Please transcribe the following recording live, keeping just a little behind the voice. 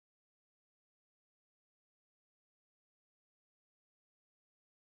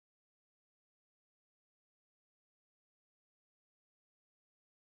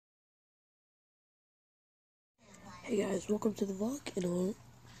Hey guys, welcome to the vlog, and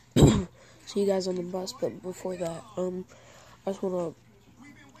I'll see you guys on the bus. But before that, I just want to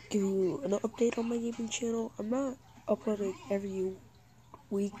give you an update on my gaming channel. I'm not uploading every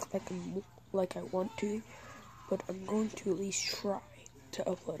week like I want to, but I'm going to at least try to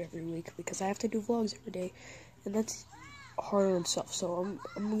upload every week because I have to do vlogs every day, and that's harder and stuff. So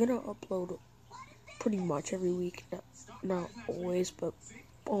I'm gonna upload pretty much every week, not always, but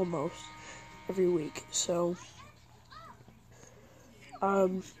almost every week. So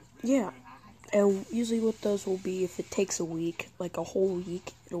yeah, and usually what those will be, if it takes a week, like a whole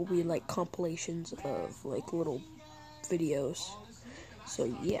week, it'll be like compilations of like little videos. So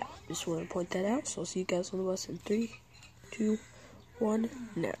yeah, just want to point that out. So I'll see you guys on the bus in 3, 2, 1,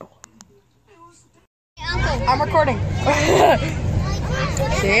 now. I'm recording.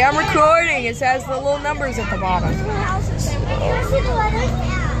 See, I'm recording. It says the little numbers at the bottom.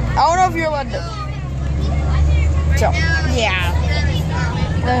 I don't know if you're allowed to. So, yeah.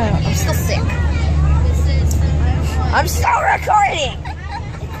 I'm still sick. I'm still recording.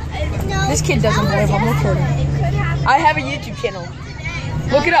 This kid doesn't believe I'm recording. I have a YouTube channel.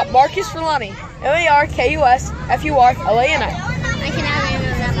 Look it up. Marcus Furlani. MarcusFurlani. I cannot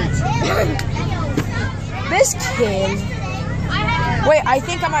remember that much. This kid. Wait, I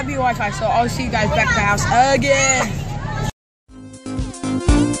think I might be Wi-Fi, so I'll see you guys back at the house again.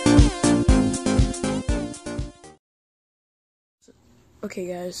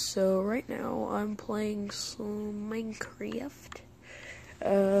 Okay guys, so right now I'm playing some Minecraft.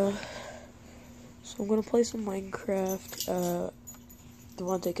 So I'm gonna play some Minecraft. The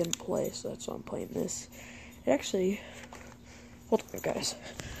one they can play, so that's why I'm playing this. Actually, hold on guys.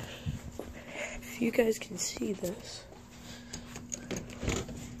 If you guys can see this.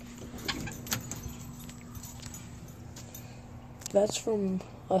 That's from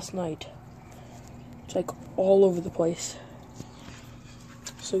last night. It's like all over the place.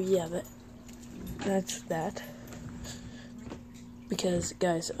 So yeah, that's that. Because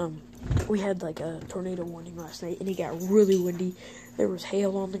guys, we had like a tornado warning last night, and it got really windy. There was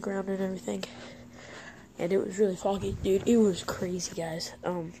hail on the ground and everything, and it was really foggy, dude. It was crazy, guys.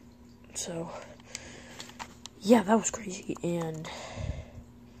 So yeah, that was crazy, and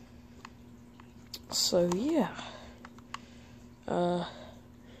so yeah,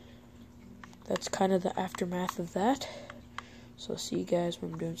 that's kind of the aftermath of that. So I'll see you guys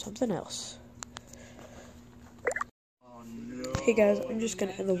when I'm doing something else. Hey guys, I'm just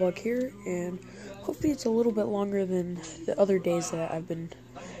gonna end the vlog here, and hopefully it's a little bit longer than the other days that I've been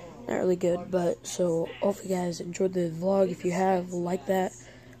not really good, but so hopefully you guys enjoyed the vlog. If you have, like that,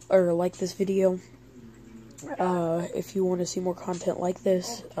 or like this video. If you want to see more content like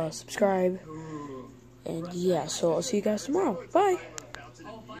this, subscribe, and yeah, so I'll see you guys tomorrow. Bye!